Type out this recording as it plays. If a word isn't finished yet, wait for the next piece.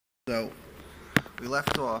So we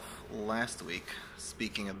left off last week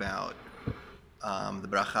speaking about the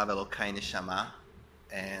Beracha Velokai Neshama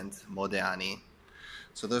and Modeani.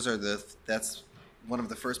 So that's one of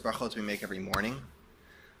the first brachot we make every morning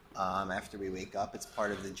after we wake up. It's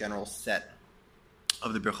part of the general set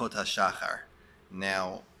of the Birchot Hashachar.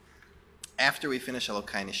 Now, after we finish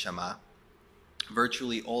Elokai Neshama,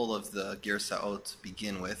 virtually all of the Girsaot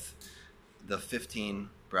begin with the 15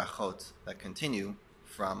 brachot that continue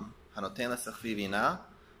from Hanoten LaSechvi Binah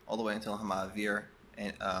all the way until Hama'avir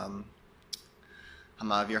Chevlei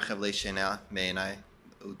Shena Me'enai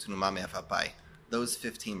U'Tunuma Me'afapai. Those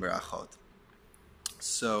 15 brachot.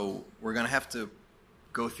 So we're going to have to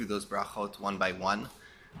go through those brachot one by one.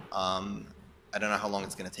 I don't know how long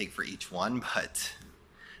it's going to take for each one, but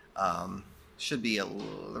should be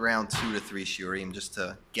around 2 to 3 shiurim just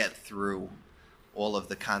to get through all of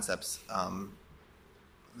the concepts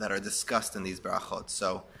that are discussed in these brachot.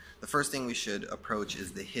 So the first thing we should approach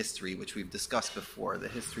is the history, which we've discussed before, the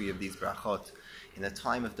history of these brachot. In the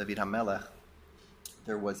time of David HaMelech,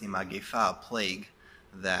 there was a magefa, a plague,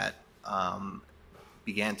 that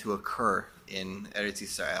began to occur in Eretz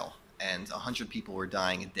Yisrael, and 100 people were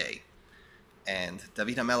dying a day. And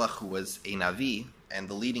David HaMelech, who was a Navi, and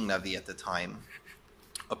the leading Navi at the time,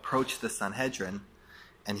 approached the Sanhedrin,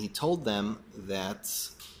 and he told them that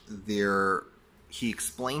he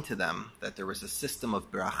explained to them that there was a system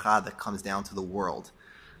of Beracha that comes down to the world.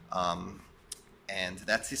 And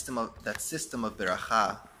that system of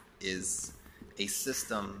Beracha is a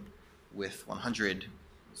system with 100,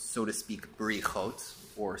 so to speak, Birchot,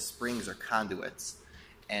 or springs or conduits.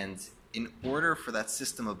 And in order for that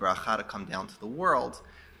system of Beracha to come down to the world,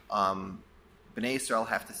 Bnei Yisrael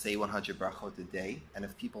have to say 100 brachot a day, and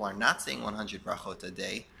if people are not saying 100 brachot a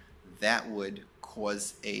day, that would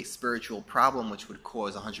cause a spiritual problem, which would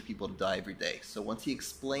cause 100 people to die every day. So once he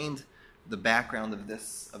explained the background of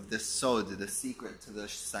this sod, the secret to the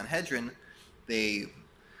Sanhedrin, they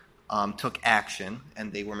took action,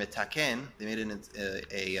 and they were metaken. They made a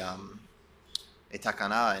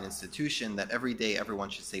takana, an institution, that every day everyone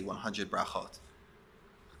should say 100 brachot.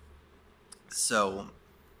 So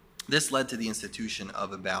this led to the institution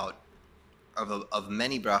of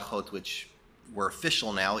many brachot which were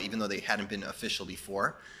official now, even though they hadn't been official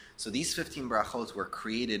before. So these 15 brachot were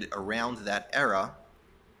created around that era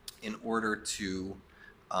in order to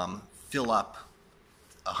fill up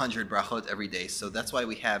 100 brachot every day. So that's why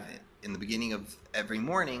we have in the beginning of every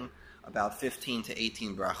morning about 15 to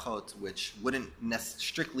 18 brachot, which wouldn't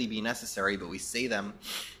strictly be necessary, but we say them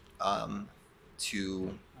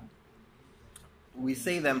to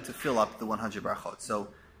fill up the 100 brachot. So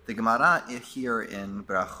the Gemara here in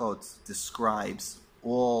Berachot describes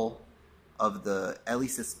all of at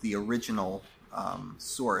least it's the original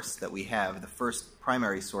source that we have, the first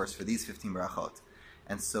primary source for these 15 brachot.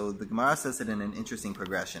 And so the Gemara says it in an interesting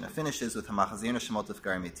progression. It finishes with Hamachazir Neshemot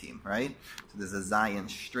Ifgar Mitim, right? So there's a zayin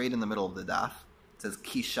straight in the middle of the daf. It says,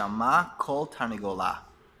 Ki shama kol tarnegola.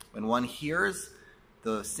 When one hears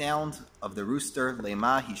the sound of the rooster,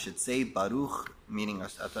 lema, he should say Baruch, meaning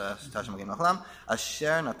Asher Natan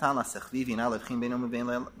LaSechvi Binah Levchin Beinu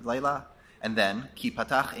U'Bein Laila. And then Ki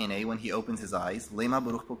patach einei, when he opens his eyes, lema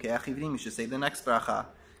Baruch Pokeach Ivrim, you should say the next bracha.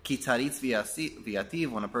 Ki taritz v'yativ,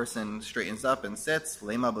 when a person straightens up and sits,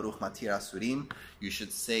 lema Baruch Matir Asurim, you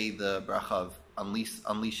should say the bracha of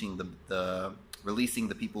unleashing releasing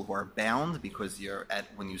the people who are bound, because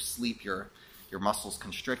when you sleep your muscles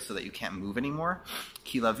constrict so that you can't move anymore.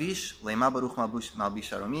 Ki lavish, lema Baruch Malbish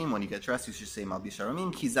Haromim, when you get dressed you should say Malbish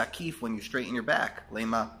Haromim. Ki zakif, when you straighten your back,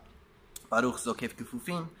 lema Baruch Zokef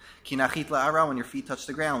Kefufim. Ki nachit la'ara, when your feet touch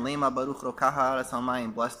the ground, lema Baruch Rokaha Haaretz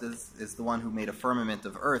Hamayim, blessed is the one who made a firmament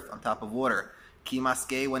of earth on top of water. Ki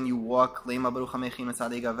maskei, when you walk, lema Baruch Hamechin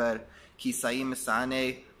Metzadei Gaver. Ki Saim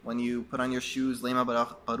Mesaneh, when you put on your shoes, lema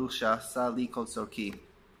Baruch Sha'asa Li Kol Tzorki.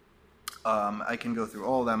 I can go through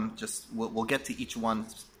all of them. We'll get to each one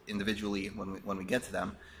individually when we get to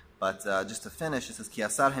them. But just to finish, it says Ki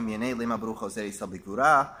asar hem yanei lema Baruch Ozer Yisrael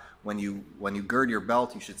b'gvura. When you gird your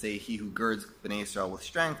belt, you should say He who girds Bnei Yisrael with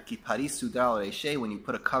strength. Ki paris sudal reishei, when you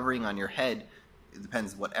put a covering on your head. It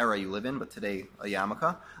depends what era you live in, but today a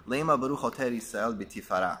yarmulke. Lema Baruch Oter Yisrael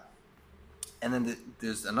b'tifara. And then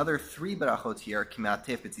there's another 3 berachot here. Ki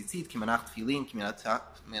me'atef b'tzitzit, ki menach tefillin, ki menach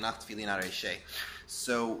tefillin areishei.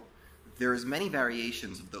 So there's many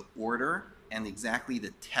variations of the order and exactly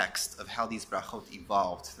the text of how these brachot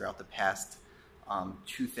evolved throughout the past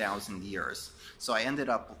 2,000 years. So I ended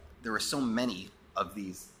up, there were so many of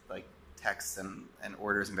these texts and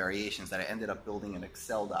orders and variations that I ended up building an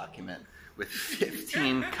Excel document with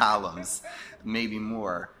 15 columns, maybe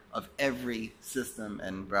more, of every system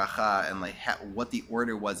and bracha and like what the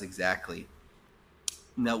order was exactly.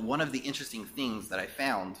 Now, one of the interesting things that I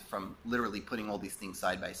found from literally putting all these things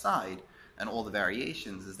side by side and all the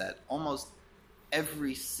variations is that almost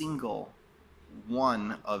every single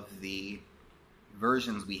one of the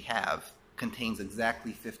versions we have contains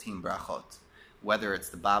exactly 15 brachot. Whether it's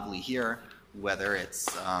the Bavli here, whether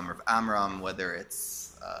it's Rav Amram, whether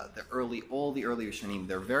it's all the early Rishonim,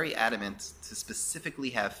 they're very adamant to specifically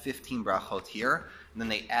have 15 brachot here, and then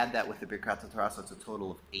they add that with the Birkat Torah, so it's a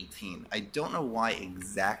total of 18. I don't know why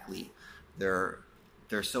exactly they're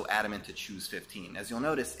so adamant to choose 15. As you'll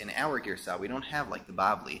notice, in our Girsah, we don't have like the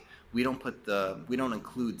Bavli. We don't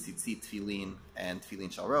include tzitzit, tefillin, and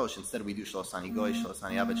tefillin shel rosh. Instead, we do shlosani goy,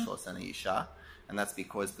 shlosani abed, shlosani isha, and that's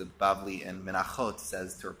because the Bavli and Menachot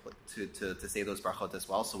says to say those brachot as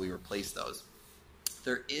well. So we replace those.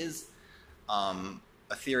 There is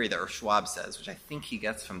a theory that Schwab says, which I think he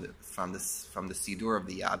gets from the Sidur of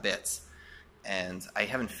the Yabetz, and I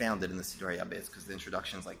haven't found it in the Sidur Yabetz because the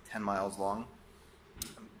introduction is like 10 miles long.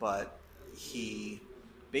 But he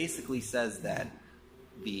basically says that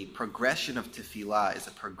the progression of tefillah is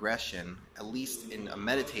a progression, at least in a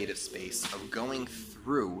meditative space, of going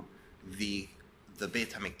through the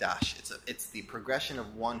Beit HaMikdash. It's the progression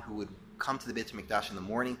of one who would come to the Beit HaMikdash in the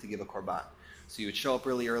morning to give a korban. So you would show up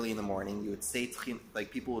really early in the morning. You would say, like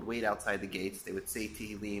people would wait outside the gates. They would say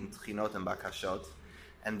Tehillim, Tchinot, and Bakashot.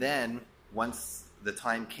 And then once the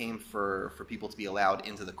time came for people to be allowed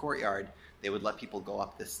into the courtyard, they would let people go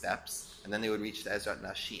up the steps, and then they would reach the Ezrat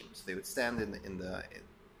Nashim. So they would stand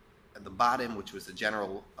at the bottom, which was the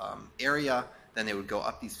general area. Then they would go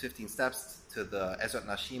up these 15 steps to the Ezrat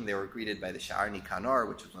Nashim. They were greeted by the Sha'ar Nikanor,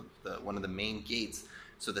 which was one of the main gates.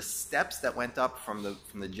 So the steps that went up from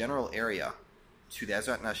the general area to the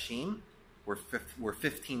Ezrat Nashim were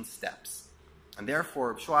 15 steps. And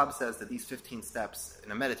therefore, Schwab says that these 15 steps,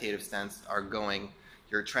 in a meditative sense,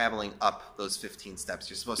 you're traveling up those 15 steps.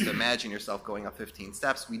 You're supposed to imagine yourself going up 15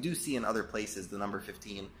 steps. We do see in other places the number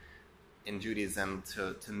 15 in Judaism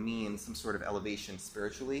to mean some sort of elevation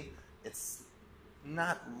spiritually. It's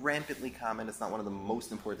not rampantly common. It's not one of the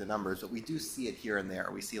most important numbers, but we do see it here and there.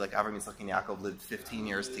 We see like Avraham, Yitzchak, and Yaakov lived 15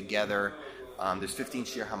 years together. There's 15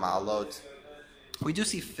 Shir HaMa'alot. We do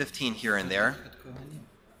see 15 here and there.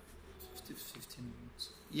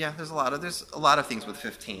 Yeah, there's a lot of things with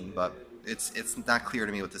 15, but it's not clear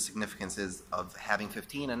to me what the significance is of having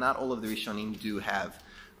 15, and not all of the Rishonim do have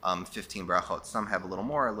 15 brachot. Some have a little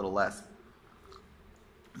more, a little less.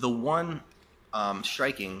 The one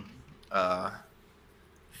striking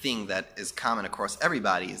thing that is common across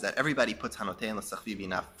everybody is that everybody puts Hanoten LaSechvi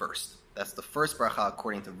Binah first. That's the first bracha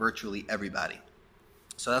according to virtually everybody.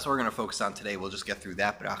 So that's what we're going to focus on today. We'll just get through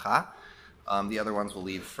that bracha. The other ones we'll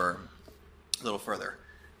leave for a little further.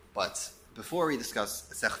 But before we discuss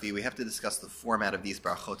Sechvi, we have to discuss the format of these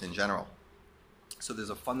brachot in general. So there's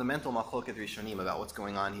a fundamental machloket rishonim about what's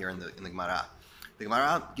going on here in the Gemara. The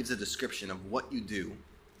Gemara gives a description of what you do,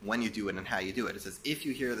 when you do it, and how you do it. It says if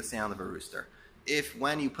you hear the sound of a rooster,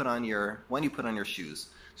 when you put on your shoes.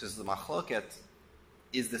 So the machloket,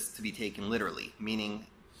 is this to be taken literally? Meaning,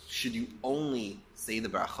 should you only say the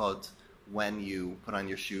brachot when you put on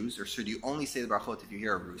your shoes, or should you only say the brachot if you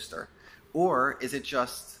hear a rooster? Or is it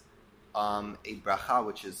just a bracha,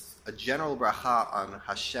 which is a general bracha on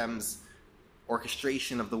Hashem's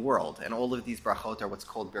orchestration of the world, and all of these brachot are what's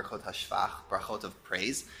called Birchot Hashachar, brachot of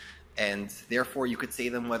praise, and therefore you could say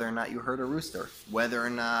them whether or not you heard a rooster, whether or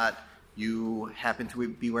not you happen to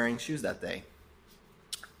be wearing shoes that day.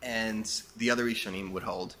 And the other Rishonim would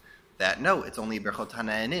hold that no, it's only Birchot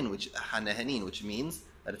Hanahanin, which means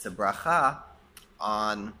that it's a bracha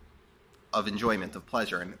of enjoyment, of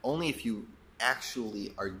pleasure, and only if you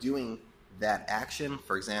actually are doing that action,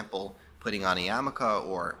 for example, putting on a yarmulke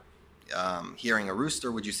or hearing a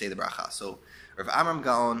rooster, would you say the bracha. So Rav Amram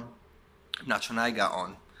Gaon, Nachonai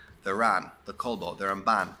Gaon, the Ran, the Kolbo, the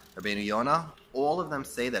Ramban, Rabbeinu Yonah, all of them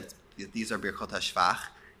say that these are Birchot Hashachar,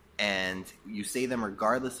 and you say them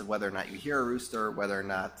regardless of whether or not you hear a rooster, whether or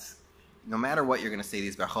not, no matter what, you're going to say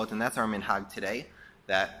these brachot, and that's our minhag today,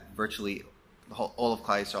 that virtually all of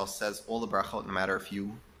Klal Yisrael says all the brachot, no matter if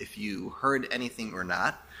you heard anything or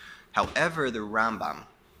not. However, the Rambam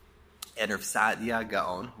and Rav Saadia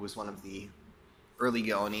Gaon, who was one of the early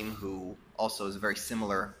Gaonim, who also is a very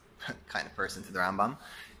similar kind of person to the Rambam,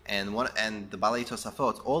 and the Balei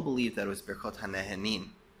Tosafot all believe that it was Birchot HaNehenin.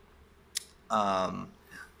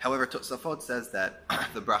 However, Tosafot says that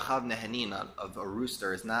the bracha of Nehenin, of a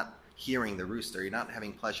rooster, is not hearing the rooster. You're not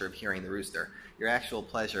having pleasure of hearing the rooster. Your actual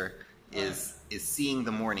pleasure is seeing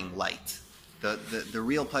the morning light. the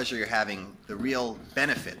real pleasure you're having, the real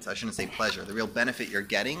benefit, I shouldn't say pleasure, the real benefit you're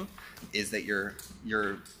getting is that you're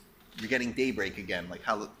getting daybreak again,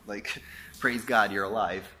 like praise God, you're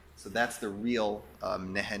alive. So that's the real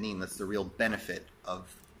nehenin, that's the real benefit of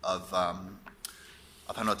Hanoten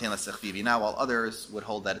LaSechvi Binah, while others would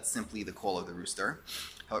hold that it's simply the call of the rooster.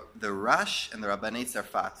 The Rosh and the Rabbanei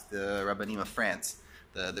Tzarfat, the Rabbanim of France,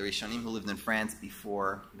 the Rishonim who lived in France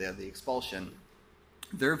before the expulsion,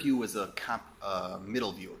 their view was a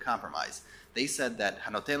middle view, a compromise. They said that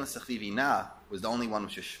Hanoten LaSechvi Binah was the only one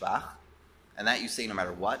which is shvach, and that you say no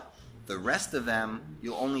matter what. The rest of them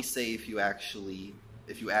you'll only say if you actually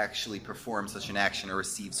perform such an action or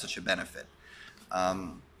receive such a benefit.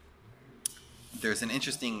 There's an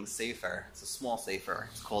interesting sefer. It's a small sefer.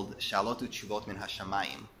 It's called Shalotu Tshuvot Min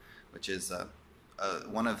Hashamayim, which is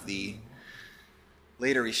one of the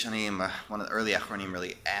later Rishonim, one of the early Achronim,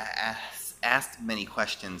 really asked many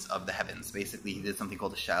questions of the heavens. Basically, he did something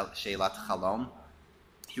called the Sheilat Chalom.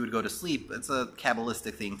 He would go to sleep. It's a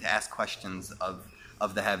Kabbalistic thing to ask questions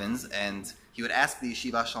of the heavens, and he would ask the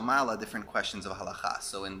Yeshiva Shalmala different questions of halacha.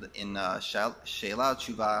 So in Sheila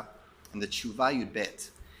Tshuva, in the Tshuva Yud Bet,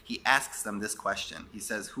 he asks them this question. He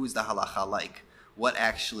says, "Who's the halacha like? What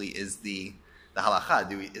actually is the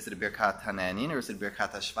halacha? Is it a Birchat Hananin or is it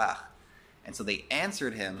Birchat Hashvach?" And so they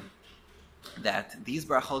answered him that these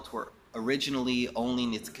brachot were originally only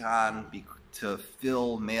nitkan to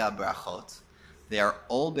fill mea brachot. They are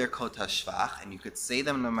all Birchot Hashvach, and you could say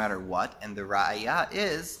them no matter what. And the ra'aya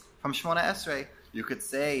is from Shmona Esrei. You could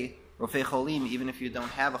say Rofei Cholim even if you don't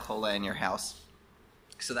have a chola in your house.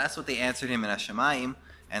 So that's what they answered him in Hashemayim,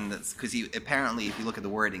 and that's because he apparently, if you look at the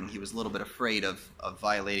wording, he was a little bit afraid of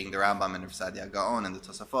violating the Rambam and Rav Sadia Gaon and the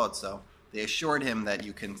Tosafot. So they assured him that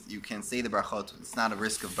you can say the brachot. It's not a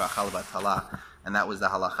risk of bracha l'batala, and that was the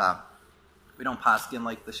halacha. We don't paskin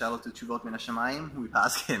like the Shalotu Tshuvot Min Hashamayim. We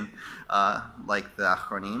paskin like the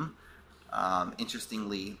Achronim.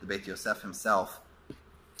 Interestingly, the Beit Yosef himself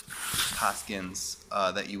paskins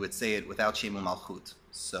that you would say it without Shemu Malchut.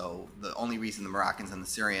 So the only reason the Moroccans and the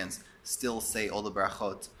Syrians still say all the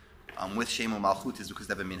brachot with Shemu Malchut is because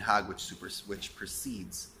they have a minhag which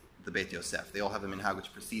precedes the Beit Yosef. They all have a minhag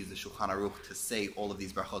which precedes the Shulchan Aruch to say all of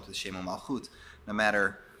these brachot with Shemu Malchut, no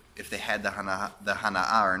matter if they had the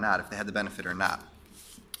hana'ah or not, if they had the benefit or not.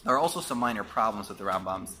 There are also some minor problems with the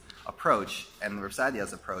Rambam's approach, and the Rav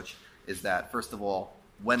Sadia's approach is that, first of all,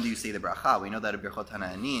 when do you say the bracha? We know that a Birchot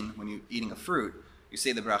Hana'anin, when you're eating a fruit, you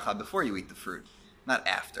say the bracha before you eat the fruit, not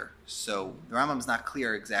after. So the Rambam's not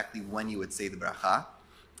clear exactly when you would say the bracha.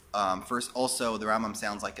 First, also, the Rambam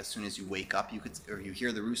sounds like as soon as you wake up, or you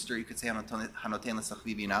hear the rooster, you could say Hanoten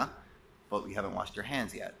LaSechvi Binah, but you haven't washed your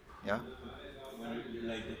hands yet. Yeah? When you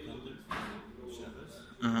light the candle for Shabbos,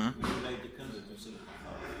 Mm-hmm. when you light the candle to say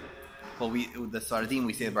Well, the Sardim,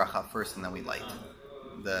 we say the bracha first and then we light.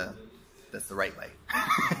 That's the right way.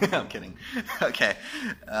 I'm kidding. Okay.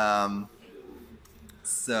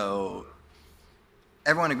 So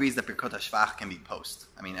everyone agrees that Birchot Hashvach can be post.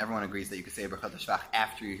 I mean, everyone agrees that you can say Birchot Hashvach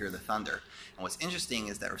after you hear the thunder. And what's interesting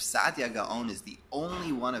is that Rav Sadia Gaon is the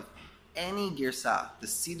only one of any girsa. The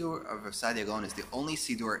Sidur of Rav Sadia Gaon is the only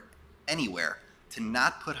Sidur anywhere to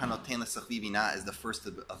not put Hanoten LaSechvi Binah as the first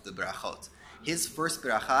of the brachot. His first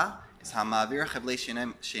bracha is Hamavir Chevlei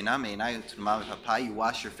Sheina Me'inai U'Trumav V'Papai. You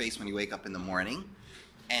wash your face when you wake up in the morning,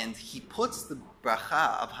 and he puts the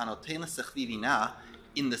bracha of Hanoten LaSechvi Binah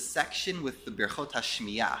in the section with the Birchot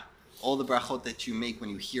Hashmiyah, all the brachot that you make when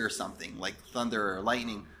you hear something like thunder or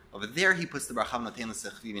lightning. Over there, he puts the bracha of Hanoten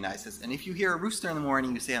LaSechvi Binah. He says, and if you hear a rooster in the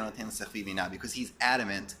morning, you say Hanoten LaSechvi Binah, because he's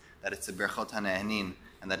adamant that it's a Birchot Hanehanin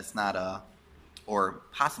and that it's not or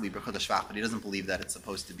possibly Birchot Hashvach, but he doesn't believe that it's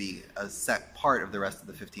supposed to be a set part of the rest of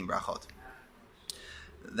the 15 brachot.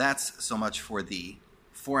 That's so much for the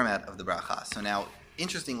format of the bracha. So now,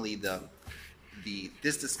 interestingly,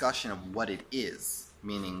 this discussion of what it is,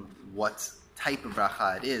 meaning what type of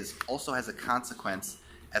bracha it is, also has a consequence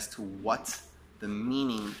as to what the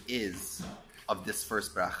meaning is of this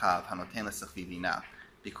first bracha of Hanoten LaSechvi Binah,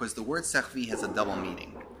 because the word sechvi has a double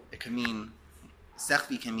meaning. It can mean,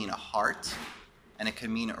 sechvi can mean a heart, and it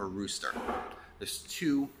can mean a rooster. There's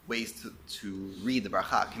two ways to read the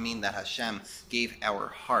bracha. It can mean that Hashem gave our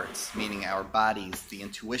hearts, meaning our bodies, the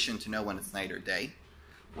intuition to know when it's night or day,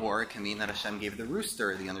 or it can mean that Hashem gave the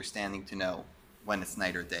rooster the understanding to know when it's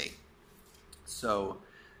night or day. So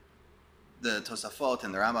the Tosafot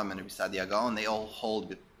and the Rambam and Rav Sadia Gaon, they all hold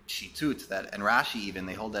with Shitut, that, and Rashi even,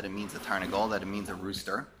 they hold that it means a tarnagol, that it means a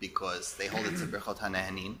rooster, because they hold it's a Birchot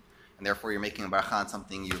HaNehanin, and therefore you're making a bracha on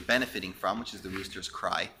something you're benefiting from, which is the rooster's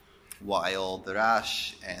cry, while the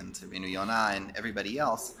Rash and Rabbeinu Yonah and everybody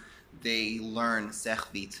else, they learn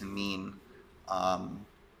sechvi to mean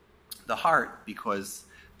the heart, because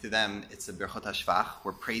to them it's a Birchot Hashachar.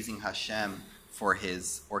 We're praising Hashem for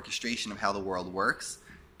His orchestration of how the world works,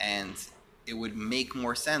 and it would make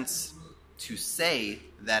more sense to say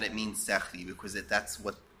that it means sechvi, because that's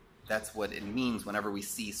what it means whenever we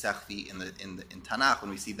see sechvi in Tanakh. When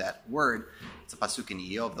we see that word, it's a pasuk in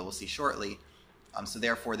Iyov that we'll see shortly. So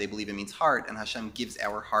therefore, they believe it means heart, and Hashem gives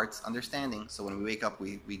our hearts understanding. So when we wake up,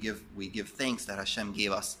 we give thanks that Hashem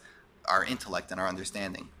gave us our intellect and our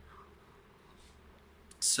understanding.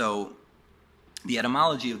 So the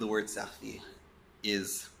etymology of the word sechvi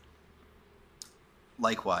is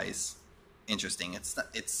likewise interesting.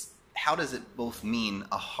 It's how does it both mean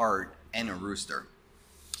a heart and a rooster?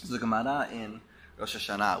 So the Gemara in Rosh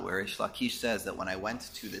Hashanah, where Reish Lakish says that when I went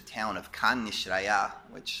to the town of Kan Nishraya,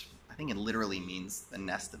 which I think it literally means the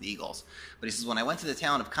nest of eagles, but he says, when I went to the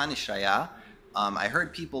town of Kan Nishraya, I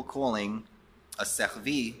heard people calling a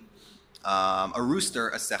sechvi, a rooster,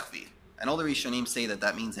 a sechvi. And all the Rishonim say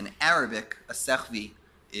that means in Arabic, a sechvi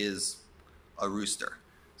is a rooster.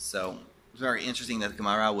 So it's very interesting that the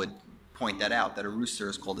Gemara would point that out, that a rooster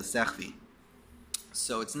is called a sechvi.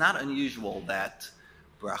 So it's not unusual that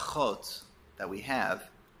Berachot that we have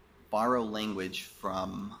borrow language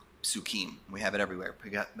from psukim. We have it everywhere.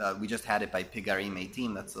 We just had it by Pigarim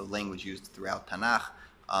Eitim. That's a language used throughout Tanakh.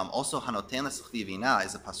 Also, Hanoten LaSechvi Binah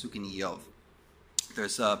is a pasuk in Iyov.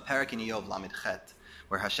 There's a parak in Iyov Lamed Chet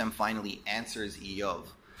where Hashem finally answers Iyov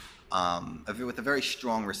with a very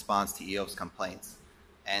strong response to Iyov's complaints.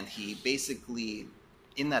 And he basically,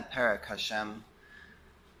 in that parak, Hashem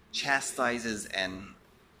chastises and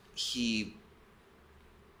he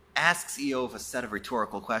asks Iyov a set of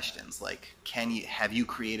rhetorical questions, like, have you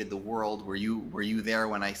created the world? Were you there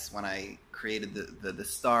when I created the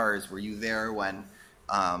stars? Were you there when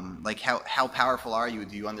how powerful are you?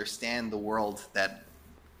 Do you understand the world?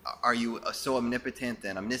 Are you so omnipotent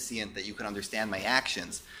and omniscient that you can understand my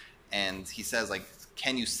actions? And he says, like,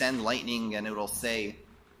 can you send lightning? And it will say,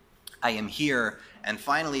 I am here. And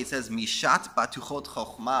finally it says, Mishat batuchot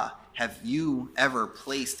chokhmah. Have you ever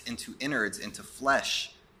placed into innards, into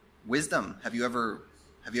flesh, wisdom? Have you ever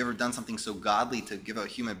done something so godly to give a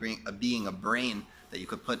human being a brain that you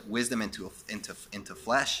could put wisdom into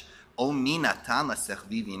flesh? O mi natan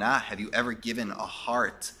LaSechvi Binah. Have you ever given a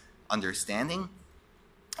heart understanding?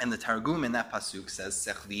 And the Targum in that pasuk says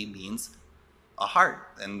sechvi means a heart,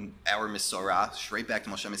 and our Misorah, straight back to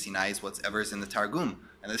Moshe Sinai, is whatever is in the Targum,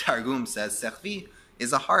 and the Targum says sechvi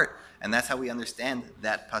is a heart, and that's how we understand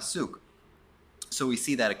that pasuk. So we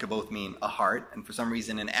see that it could both mean a heart, and for some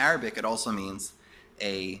reason in Arabic it also means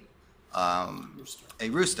a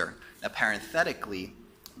rooster. Now parenthetically,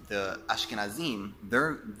 the Ashkenazim,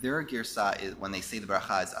 their girsa is, when they say the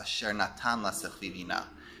Beracha, is Asher Natan LaSechvi Binah.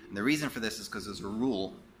 And the reason for this is because there's a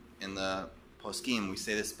rule in the poskim. We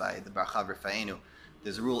say this by the Beracha V'Refa'enu.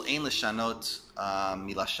 There's a rule, Ein L'shanot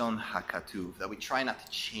Milashon HaKatuv, that we try not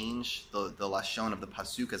to change the lashon of the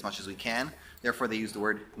pasuk as much as we can. Therefore, they use the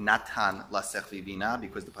word Natan LaSechvi Binah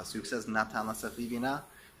because the pasuk says Natan LaSechvi Binah,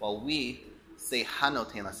 while we say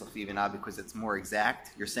Hanoten LaSechvi Binah because it's more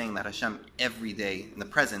exact. You're saying that Hashem every day in the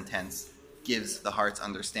present tense gives the heart's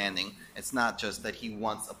understanding. It's not just that He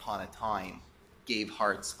once upon a time gave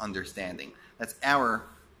hearts understanding. That's our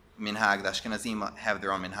minhag. The Ashkenazim have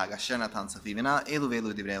their own minhag. Asher natan LaSechvi Binah, elu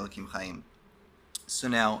ve'elu divrei Elokim chaim. So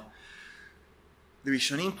now, the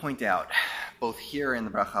Rishonim point out, both here in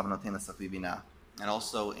the Beracha Hanoten LaSechvi Binah, and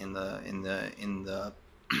also in the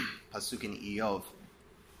pasuk in Iyov,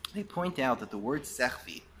 they point out that the word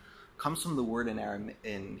sechvi comes from the word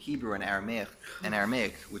in Hebrew and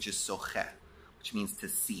Aramaic, which is soche, which means to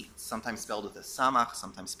see. It's sometimes spelled with a samach,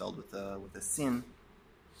 sometimes spelled with a sin.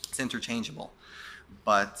 It's interchangeable,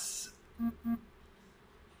 but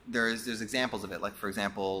there's examples of it. Like for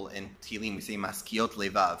example, in Tehillim we say maskiot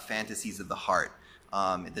levav, fantasies of the heart.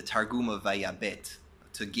 The Targum of vayabet,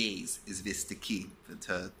 to gaze, is vistiki,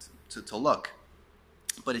 to look.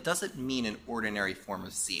 But it doesn't mean an ordinary form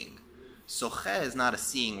of seeing. Soche is not a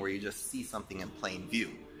seeing where you just see something in plain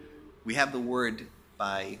view. We have the word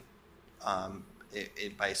by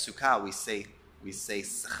sukkah, we say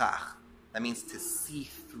schach. That means to see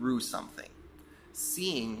through something.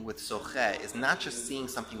 Seeing with soche is not just seeing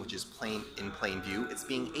something which is in plain view. It's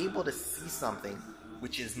being able to see something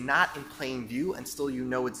which is not in plain view and still you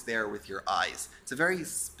know it's there with your eyes. It's a very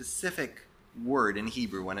specific word in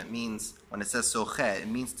Hebrew when it says soche, it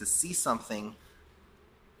means to see something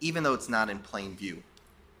even though it's not in plain view.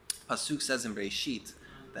 Pasuk says in Bereshit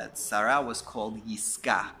that Sarah was called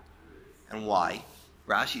Yiska. And why?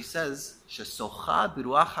 Rashi says, Shesocha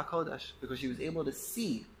b'ruach hakodesh, because she was able to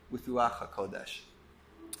see with Ruach HaKodesh.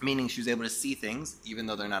 Meaning she was able to see things, even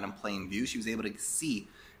though they're not in plain view. She was able to see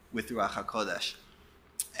with Ruach HaKodesh.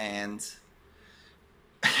 And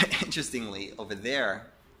interestingly, over there,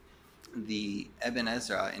 the Ibn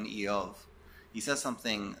Ezra in Eov, he says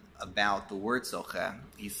something about the word socheh.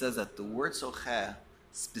 He says that the word socheh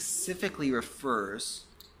specifically refers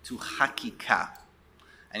to hakika.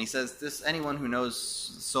 And he says this, anyone who knows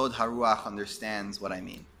Sod HaRuach understands what I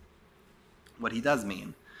mean. What he does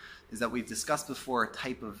mean is that we've discussed before a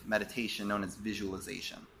type of meditation known as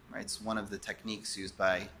visualization. Right? It's one of the techniques used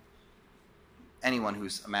by anyone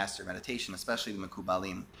who's a master of meditation, especially the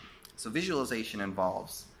Mekubalim. So visualization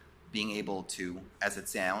involves being able to, as it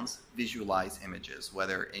sounds, visualize images,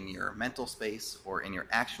 whether in your mental space or in your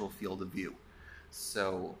actual field of view.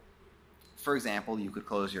 So, for example, you could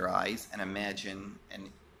close your eyes and imagine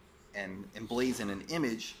and emblazon an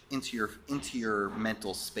image into your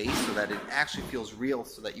mental space so that it actually feels real,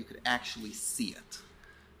 so that you could actually see it.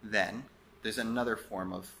 Then there's another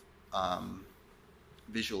form of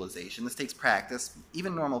visualization. This takes practice.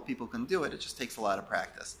 Even normal people can do it. It just takes a lot of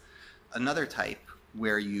practice. Another type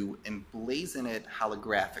where you emblazon it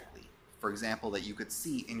holographically. For example, that you could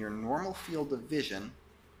see in your normal field of vision,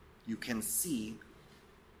 you can see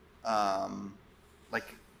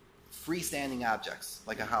like freestanding objects,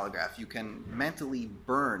 like a holograph. You can mentally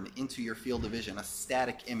burn into your field of vision a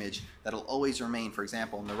static image that'll always remain, for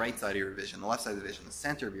example, on the right side of your vision, the left side of the vision, the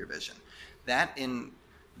center of your vision. That in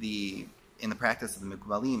the practice of the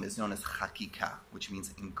Mekubalim is known as hakika, which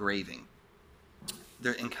means engraving.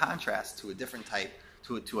 They're in contrast to a different type,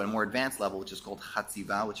 to a more advanced level, which is called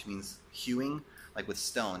chatziva, which means hewing, like with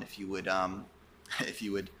stone. If you would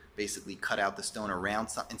basically cut out the stone around,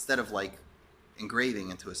 instead of like engraving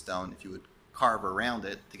into a stone, if you would carve around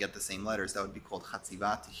it to get the same letters, that would be called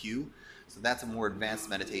chatziva, to hew. So that's a more advanced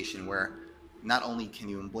meditation where not only can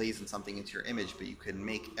you emblazon something into your image, but you can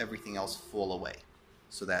make everything else fall away,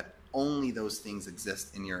 so that only those things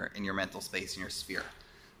exist in your mental space, in your sphere.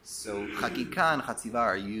 So hakika and chatziva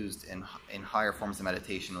are used in higher forms of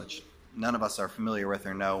meditation, which none of us are familiar with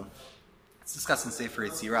or know. It's discussed in Sefer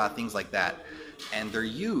Yetzirah, things like that. And they're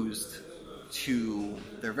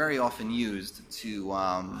very often used to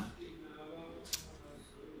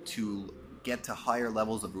get to higher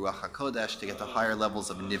levels of Ruach HaKodesh, to get to higher levels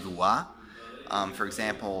of Nivuah. For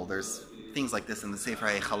example, there's things like this in the Sefer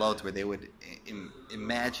HaEchalot where they would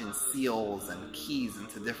imagine seals and keys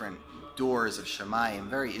into different doors of Shemayim.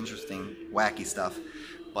 Very interesting, wacky stuff.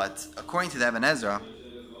 But according to the Ibn Ezra,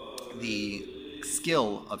 the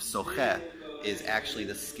skill of socheh is actually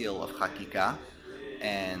the skill of hakika,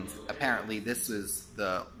 and apparently this is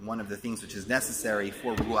one of the things which is necessary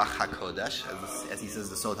for Ruach HaKodesh, as he says,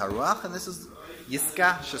 the Sod HaRuach, and this is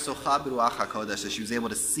Yiska Shesocha B'Ruach HaKodesh, that she was able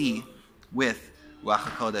to see with Ruach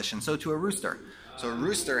HaKodesh, and so to a rooster. So a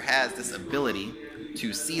rooster has this ability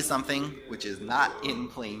to see something which is not in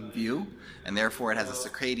plain view, and therefore it has a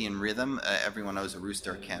circadian rhythm. Everyone knows a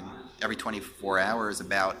rooster can, every 24 hours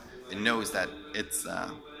it knows that it's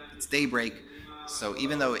daybreak. So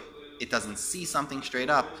even though it doesn't see something straight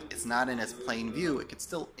up, it's not in its plain view, it could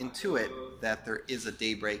still intuit that there is a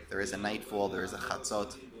daybreak, there is a nightfall, there is a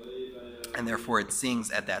chatzot, and therefore it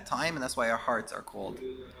sings at that time, and that's why our hearts are called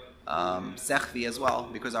Sechvi as well,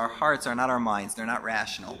 because our hearts are not our minds, they're not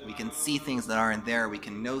rational. We can see things that aren't there, we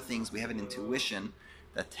can know things, we have an intuition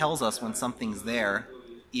that tells us when something's there,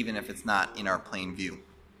 even if it's not in our plain view.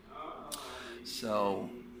 So,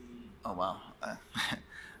 oh wow, I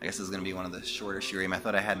guess this is going to be one of the shorter shiurim. I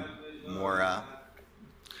thought I had more,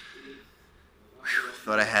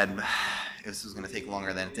 this was going to take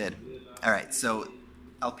longer than it did. Alright, so,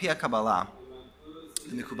 Al Pi HaKabbalah,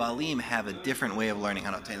 the Mekubalim have a different way of learning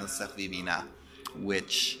Hanoten LaSechvi Binah,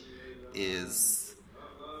 which is,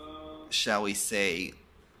 shall we say,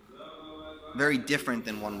 very different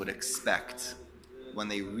than one would expect when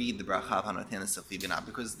they read the Beracha of Hanoten LaSechvi Binah,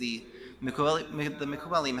 because the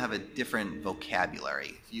Mekubalim have a different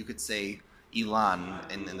vocabulary. You could say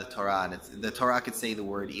Ilan in the Torah, and the Torah could say the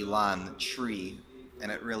word Ilan, tree,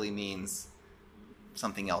 and it really means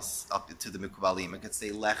something else up to the Mekubalim. It could say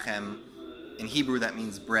Lechem. In Hebrew, that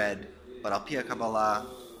means bread, but Al Pi HaKabbalah,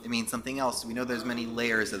 it means something else. We know there's many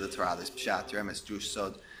layers of the Torah. There's Pshat, Remes, Drush,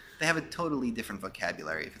 Sod. They have a totally different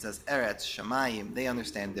vocabulary. If it says Eretz, Shemayim, they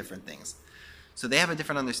understand different things. So they have a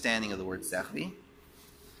different understanding of the word Sechvi,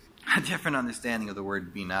 a different understanding of the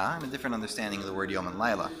word Binah, and a different understanding of the word Yom and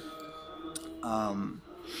Laila.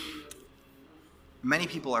 Many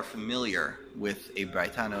people are familiar with a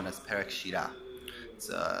Braita known as Perek Shira.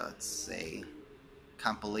 It's a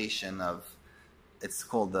compilation of it's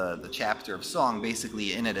called the chapter of song.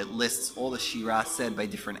 Basically, in it, it lists all the shira said by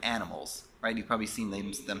different animals. Right? You've probably seen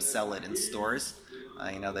them sell it in stores.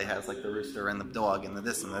 They have like the rooster and the dog and the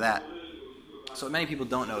this and the that. So what many people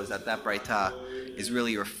don't know is that Beracha is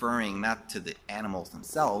really referring not to the animals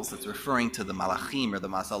themselves. It's referring to the malachim or the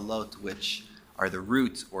mazalot, which are the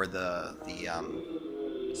root or the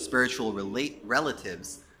spiritual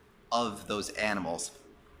relatives of those animals.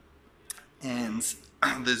 And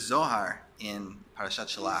the Zohar in Parashat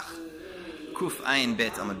Shalach, Kuf Ayin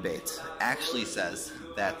Bet Amud Bet, actually says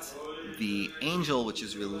that the angel which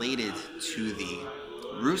is related to the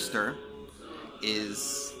rooster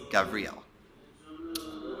is Gavriel.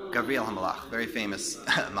 Gavriel HaMalach, very famous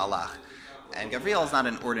malach. And Gavriel is not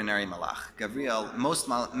an ordinary malach. Gavriel,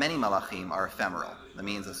 many malachim are ephemeral. That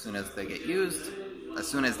means as soon as they get used, as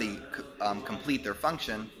soon as they complete their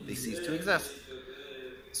function, they cease to exist.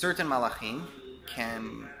 Certain malachim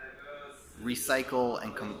can recycle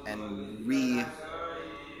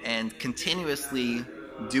and continuously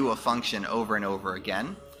do a function over and over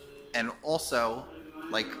again. And also,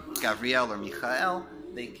 like Gavriel or Michael,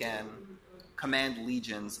 they can command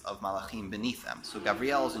legions of malachim beneath them. So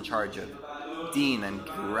Gavriel is in charge of din and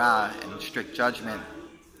gvura and strict judgment.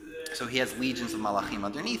 So he has legions of malachim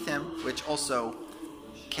underneath him, which also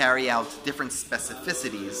carry out different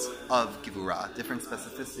specificities of gvura, different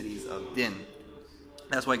specificities of din.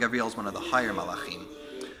 That's why Gavriel is one of the higher malachim.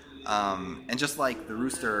 And just like the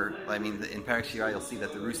rooster, in Perek Shira, you'll see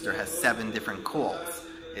that the rooster has 7 different calls.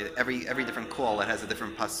 Every different call, it has a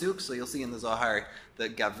different pasuk. So you'll see in the Zohar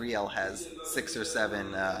that Gavriel has 6 or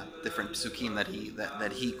 7 different psukim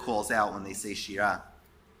that he calls out when they say Shira.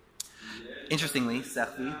 Interestingly,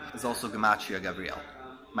 Sechvi is also Gematria Gavriel,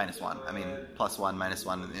 -1. +1,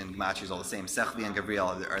 -1, and Gematria is all the same. Sechvi and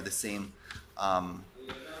Gavriel are the same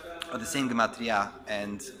Gematria,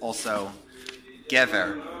 and also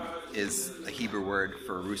Gever is a Hebrew word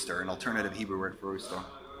for rooster, an alternative Hebrew word for rooster.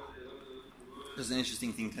 There's an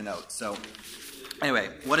interesting thing to note. So, anyway,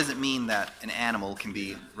 what does it mean that an animal can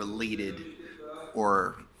be related,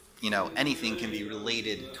 or anything can be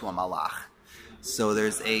related to a malach? So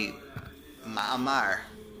there's a ma'amar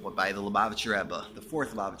by the Lubavitcher Rebbe, the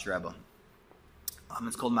 4th Lubavitcher Rebbe.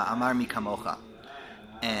 It's called Ma'amar Mikamocha,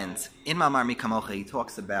 and in Ma'amar Mikamocha he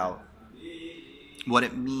talks about what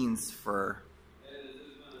it means for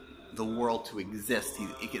the world to exist.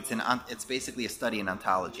 It's basically a study in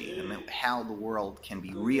ontology, how the world can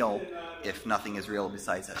be real if nothing is real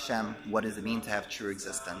besides Hashem. What does it mean to have true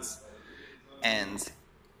existence? And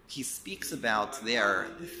he speaks about there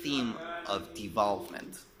the theme of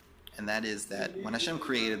devolvement, and that is that when Hashem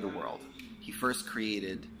created the world, he first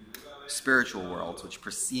created spiritual worlds, which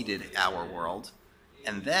preceded our world,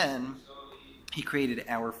 and then he created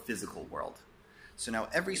our physical world. So now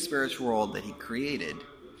every spiritual world that he created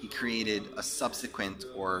a subsequent,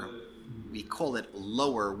 or we call it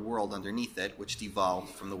lower world underneath it, which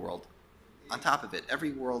devolved from the world on top of it.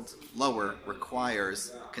 Every world lower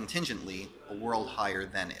requires contingently a world higher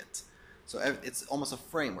than it. So it's almost a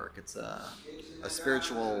framework. It's a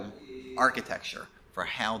spiritual architecture for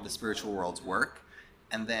how the spiritual worlds work.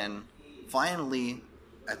 And then finally,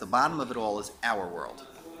 at the bottom of it all is our world.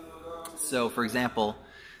 So, for example,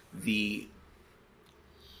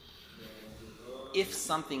 if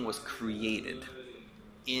something was created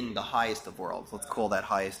in the highest of worlds, let's call that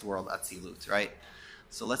highest world Atzilut, right?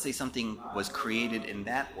 So let's say something was created in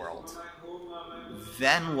that world,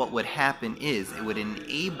 then what would happen is it would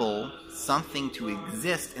enable something to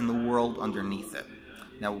exist in the world underneath it.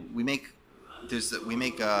 Now, we make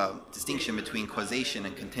a distinction between causation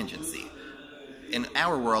and contingency. In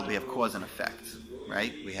our world, we have cause and effect,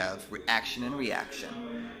 right? We have action and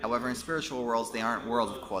reaction. However, in spiritual worlds, they aren't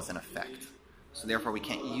worlds of cause and effect. So therefore, we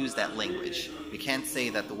can't use that language. We can't say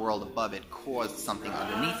that the world above it caused something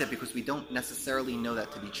underneath it, because we don't necessarily know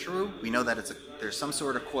that to be true. We know that there's some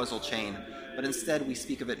sort of causal chain, but instead we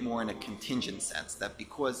speak of it more in a contingent sense, that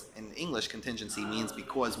because in English contingency means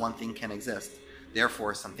because one thing can exist,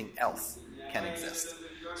 therefore something else can exist.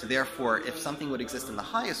 So therefore, if something would exist in the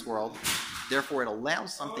highest world, therefore it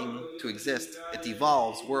allows something to exist. It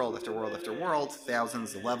devolves world after world after world,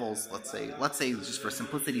 thousands of levels, let's say just for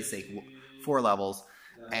simplicity's sake, 4 levels,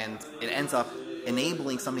 and it ends up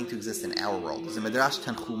enabling something to exist in our world. There's a Midrash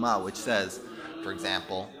Tanchuma which says, for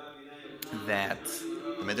example, that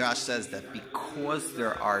the Midrash says that because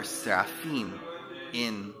there are seraphim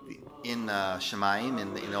in Shemayim,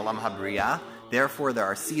 in Olam HaBriyah, therefore there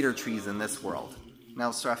are cedar trees in this world. Now,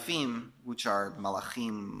 seraphim, which are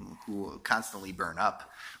malachim who constantly burn up,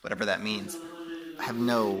 whatever that means, have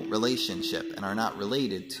no relationship and are not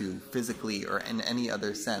related to physically or in any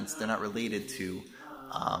other sense. They're not related to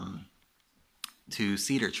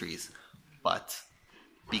cedar trees, but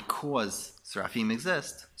because seraphim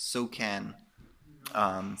exist, so can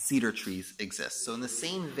cedar trees exist. So in the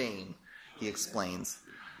same vein, he explains,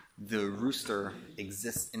 the rooster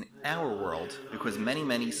exists in our world because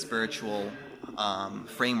many spiritual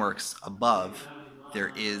frameworks above,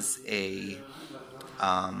 there is a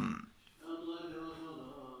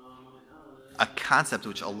concept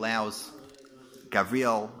which allows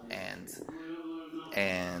Gavriel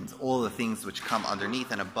and all the things which come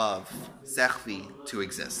underneath and above Sechvi to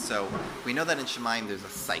exist. So we know that in Shemaim there's a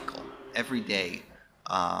cycle. Every day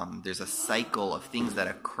there's a cycle of things that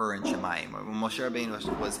occur in Shemaim. When Moshe Rabbeinu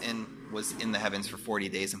was in the heavens for 40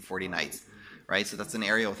 days and 40 nights, right? So that's an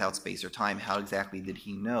area without space or time. How exactly did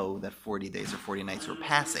he know that 40 days or 40 nights were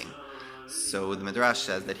passing? So the Midrash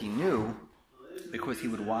says that he knew because he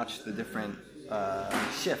would watch the different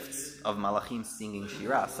shifts of Malachim singing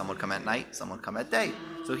Shirah. Some would come at night, some would come at day.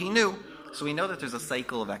 So he knew. So we know that there's a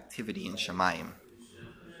cycle of activity in Shemayim.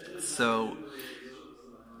 So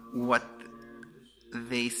what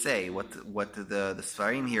they say, what the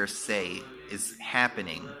Sfarim here say is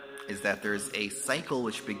happening, is that there's a cycle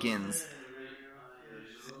which begins,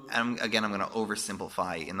 and again I'm going to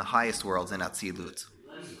oversimplify, in the highest worlds in Atzilut.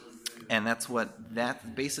 And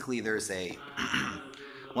basically there's a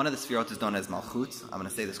one of the Sfirot is known as Malchut. I'm going to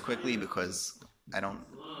say this quickly because I don't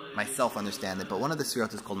myself understand it, but one of the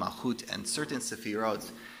Sfirot is called Malchut, and certain Sfirot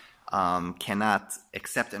cannot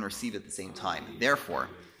accept and receive at the same time. Therefore,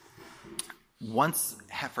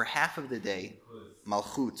 for half of the day,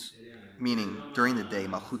 Malchut, meaning during the day,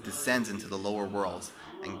 Malchut descends into the lower worlds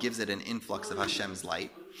and gives it an influx of Hashem's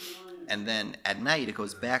light. And then at night, it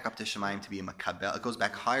goes back up to Shemayim to be a Makabel. It goes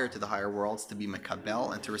back higher to the higher worlds to be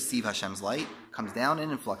Makabel and to receive Hashem's light. Comes down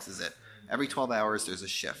and influxes it. Every 12 hours, there's a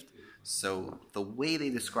shift. So the way they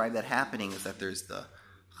describe that happening is that there's the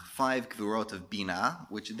 5 Gvurot of Binah,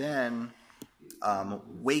 which then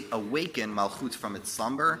awaken Malchut from its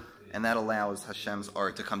slumber, and that allows Hashem's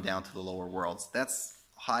art to come down to the lower worlds. That's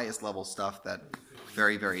highest level stuff, that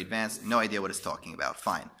very, very advanced. No idea what it's talking about.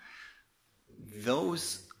 Fine.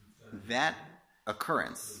 That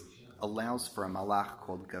occurrence allows for a malach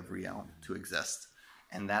called Gavriel to exist.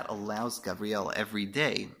 And that allows Gavriel every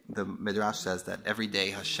day. The Midrash says that every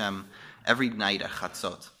day every night at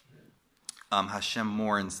Chatzot, Hashem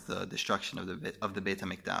mourns the destruction of the Beit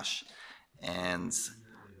HaMikdash. And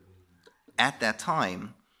at that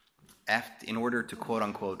time, in order to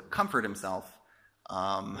quote-unquote comfort himself,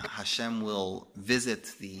 Hashem will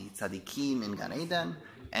visit the tzaddikim in Gan Eden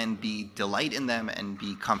and delight in them and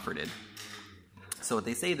be comforted. So what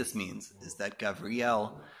they say this means is that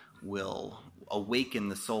Gavriel will awaken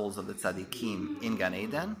the souls of the tzaddikim in Gan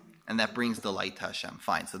Eden, and that brings delight to Hashem.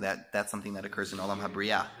 Fine, so that's something that occurs in Olam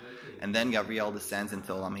HaBriyah. And then Gavriel descends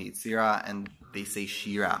into Olam HaYitzirah, and they say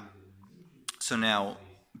Shira. So now,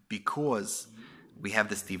 because we have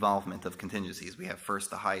this devolvement of contingencies, we have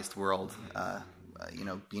first the highest world,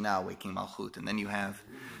 Binah waking Malchut, and then you have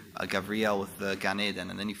Gavriel with the Gan Eden,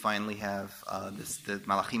 and then you finally have the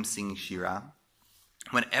Malachim singing Shira.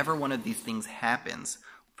 Whenever one of these things happens,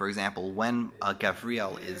 for example, whenever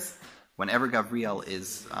Gavriel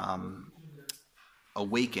is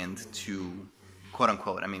awakened to, quote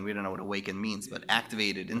unquote, we don't know what awakened means, but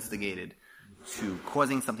activated, instigated to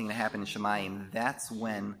causing something to happen in Shemayim, that's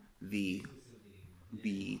when the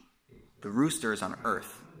roosters on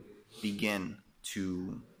earth begin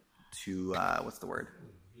to what's the word?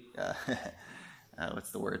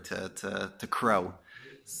 To crow.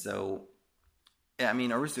 So, a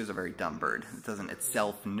rooster is a very dumb bird. It doesn't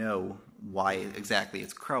itself know why exactly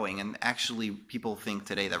it's crowing. And actually, people think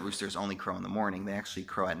today that roosters only crow in the morning. They actually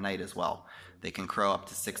crow at night as well. They can crow up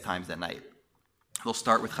to 6 times at night. They'll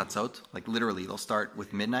start with chatzot, like literally, they'll start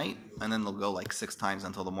with midnight, and then they'll go like 6 times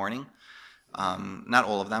until the morning. Not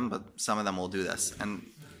all of them, but some of them will do this. And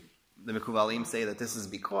the Mekubalim say that this is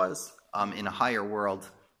because in a higher world,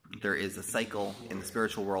 there is a cycle in the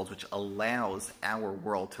spiritual world which allows our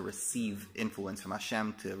world to receive influence from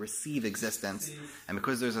Hashem, to receive existence. And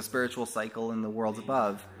because there's a spiritual cycle in the worlds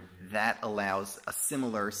above, that allows a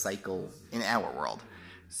similar cycle in our world.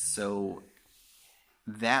 So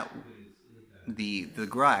that the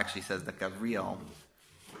Gra actually says that Gavriel,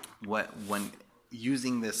 when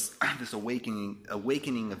using this awakening of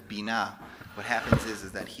Binah, what happens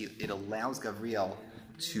is that it allows Gavriel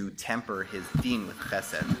to temper his din with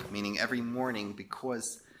chesed, meaning every morning,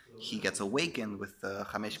 because he gets awakened with the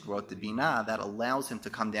Chamesh Grot de Binah, that allows him to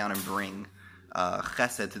come down and bring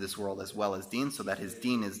chesed to this world as well as din, so that his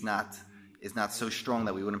din is not is not so strong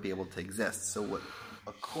that we wouldn't be able to exist. So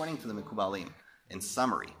according to the Mekubalim, in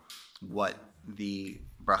summary, what the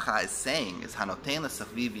Beracha is saying is Hanoten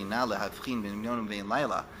LaSechvi Binah lehavchin ben yom ve'in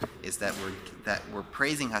laila, is that we're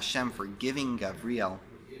praising Hashem for giving Gabriel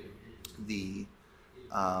the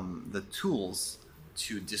tools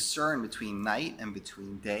to discern between night and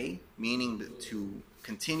between day, meaning to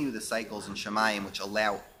continue the cycles in Shemayim which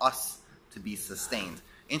allow us to be sustained.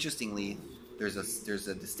 Interestingly, there's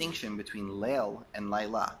a distinction between Leil and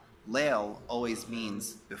Laila. Leil always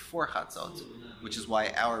means before Chatzot, which is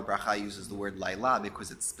why our Beracha uses the word Laila,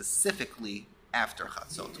 because it's specifically after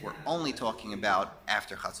Chatzot. We're only talking about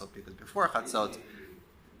after Chatzot, because before Chatzot,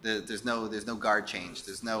 there's no guard change.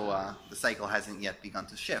 There's no the cycle hasn't yet begun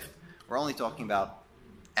to shift. We're only talking about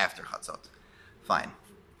after Chatzot. Fine.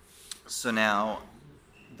 So now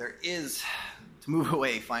there is, to move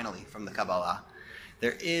away finally from the Kabbalah,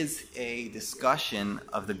 there is a discussion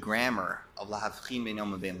of the grammar of lahavchin ben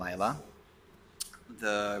yom ben laila.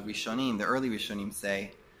 The Rishonim, the early Rishonim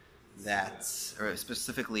say that, or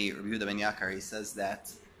specifically Rabbi Yehuda ben Yakar, he says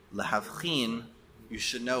that lahavchin, you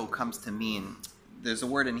should know, comes to mean, there's a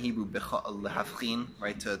word in Hebrew, lahavchin,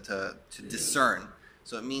 right, to discern.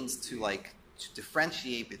 So it means to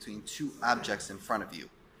differentiate between two objects in front of you.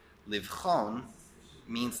 Livchon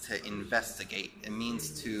means to investigate. It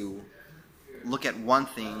means to look at one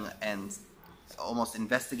thing and almost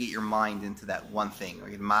investigate your mind into that one thing. Or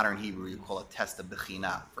in modern Hebrew, you call it test of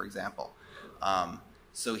bechina, for example.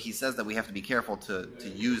 So he says that we have to be careful to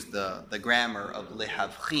use the grammar of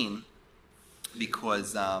lehavchin,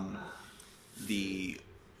 because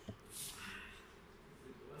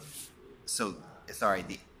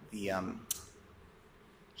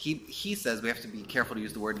he says we have to be careful to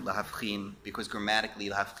use the word lahavchin because grammatically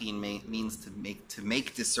lahavchin means to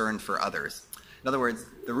make discern for others. In other words,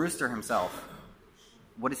 the rooster himself,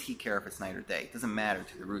 what does he care if it's night or day? It doesn't matter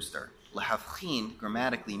to the rooster. Lahavchin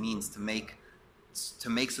grammatically means to make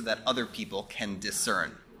so that other people can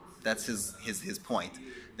discern. That's his point.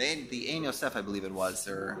 The Ein Yosef, I believe it was,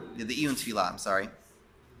 or the Iyun Tefillah, I'm sorry.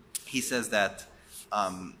 He says that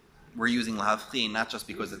we're using lahavchin not just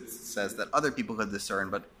because it says that other people could discern,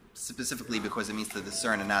 but specifically because it means to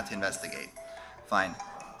discern and not to investigate. Fine.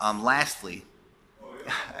 Lastly,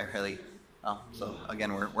 so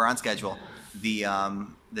again we're on schedule. The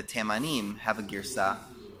Temanim have a girsa,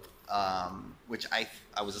 which I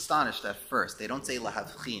was astonished at first. They don't say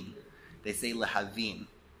lahavchin, they say lahavin,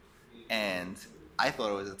 and I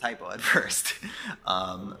thought it was a typo at first,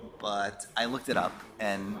 but I looked it up,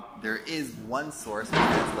 and there is one source which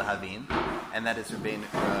says lahavin, and that is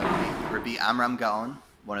Rabbi Amram Gaon,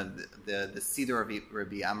 one of the Siddur of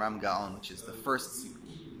Rabbi Amram Gaon, which is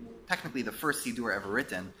technically the first Siddur ever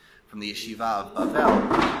written from the Yeshiva of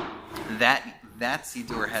Bavel. That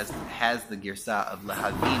Siddur has the girsa of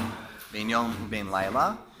lahavin ben yom ben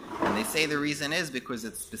laila, and they say the reason is because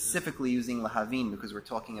it's specifically using lahavin because we're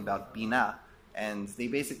talking about binah. And they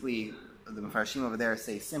basically, the Mefarshim over there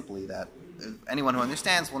say simply that anyone who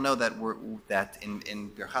understands will know that in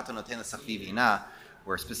Birchot Hanoten LaSechvi Binah,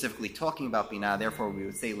 we're specifically talking about Binah, therefore we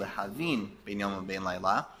would say lehavin ben yom ben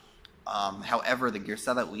laila. However, the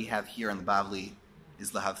girsa that we have here in the Bavli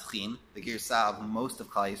is lahavchin. The girsa of most of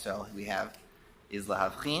Klal Yisrael we have is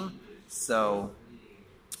lahavchin. So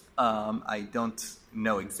I don't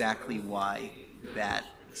know exactly why that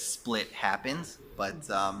split happens, but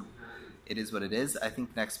it is what it is. I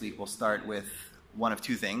think next week we'll start with one of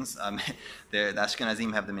two things. The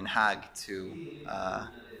Ashkenazim have the minhag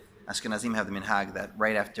that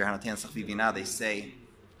right after Hanoten LaSechvi Binah they say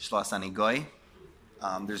Shlos Ani Goy.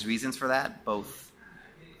 There's reasons for that, both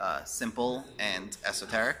simple and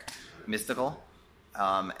esoteric, mystical.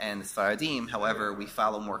 And the Sfaradim, however, we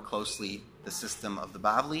follow more closely the system of the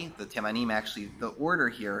Bavli. The Temanim, actually, the order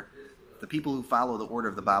here, the people who follow the order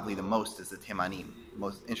of the Bavli the most is the Temanim,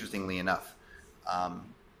 most interestingly enough.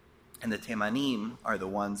 And the Temanim are the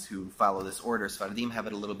ones who follow this order. Sfaradim have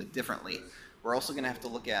it a little bit differently. We're also going to have to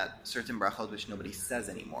look at certain brachot which nobody says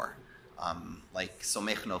anymore, like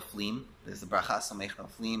Somech Noflim. There's the bracha Somech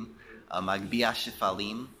Noflim, Magbiah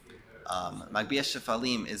Shefalim. Magbiah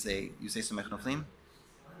Shefalim is you say Somech Noflim?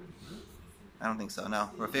 I don't think so,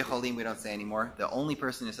 no. Rafei Cholim we don't say anymore. The only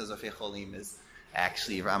person who says Rafei Cholim is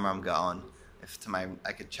actually Amram Gaon.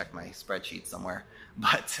 I could check my spreadsheet somewhere,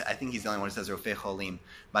 but I think he's the only one who says Rofei Cholim.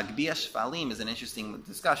 Magbiah Shfalim is an interesting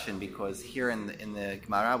discussion because here in the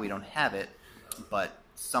Gemara we don't have it, but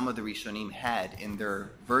some of the Rishonim had in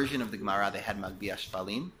their version of the Gemara they had Magbiah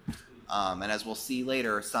Shfalim, and as we'll see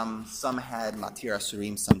later, some had Matir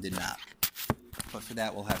Asurim, some did not. But for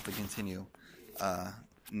that we'll have to continue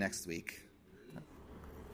next week.